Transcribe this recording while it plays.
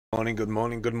Good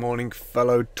morning,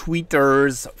 fellow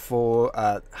tweeters for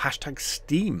hashtag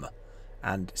Steem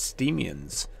and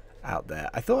Steemians out there.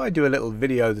 I thought I'd do a little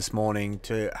video this morning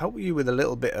to help you with a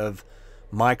little bit of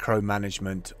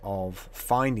micromanagement of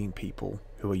finding people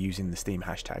who are using the Steem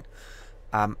hashtag.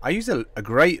 I use a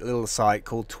great little site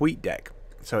called Tweetdeck.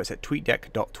 So it's at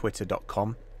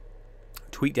tweetdeck.twitter.com.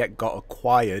 Tweetdeck got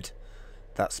acquired,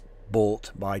 that's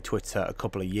bought by Twitter a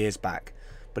couple of years back,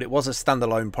 but it was a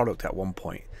standalone product at one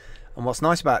point. And what's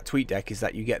nice about TweetDeck is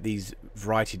that you get these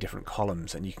variety of different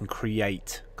columns, and you can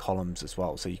create columns as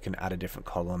well. So you can add a different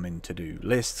column in to do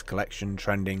lists, collection,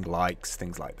 trending, likes,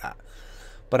 things like that.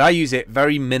 But I use it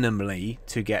very minimally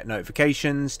to get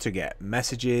notifications, to get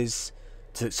messages,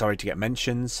 to get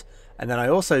mentions. And then I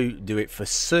also do it for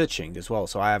searching as well.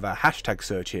 So I have a hashtag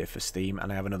search here for Steem,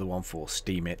 and I have another one for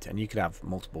Steem It, and you could have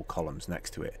multiple columns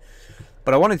next to it.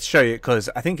 But I wanted to show you it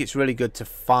because I think it's really good to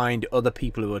find other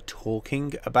people who are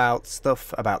talking about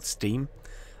stuff about Steem.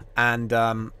 And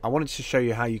I wanted to show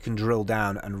you how you can drill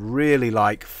down and really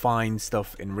find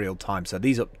stuff in real time. So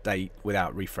these update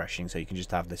without refreshing, so you can just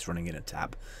have this running in a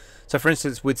tab. So for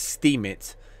instance, with Steem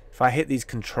It, if I hit these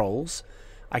controls,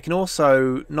 I can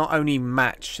also not only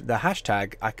match the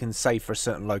hashtag, I can say for a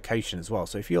certain location as well.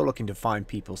 So if you're looking to find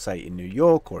people, say in New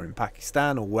York or in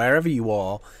Pakistan or wherever you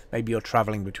are, maybe you're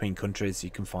traveling between countries, you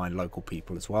can find local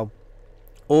people as well.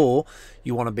 Or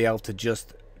you want to be able to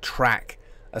just track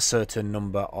a certain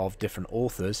number of different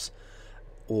authors,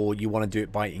 or you want to do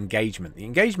it by engagement. The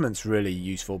engagement's really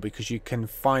useful because you can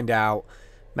find out,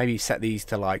 maybe set these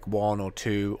to like 1 or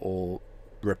 2 or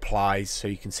replies, so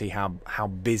you can see how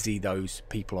busy those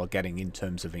people are getting in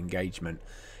terms of engagement.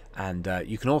 And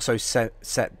you can also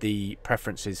set the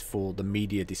preferences for the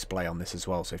media display on this as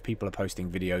well. So if people are posting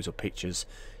videos or pictures,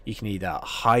 you can either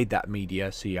hide that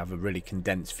media so you have a really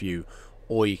condensed view,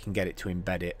 or you can get it to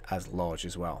embed it as large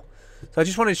as well. So I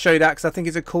just wanted to show you that because I think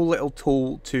it's a cool little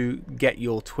tool to get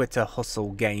your Twitter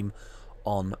hustle game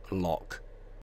on lock.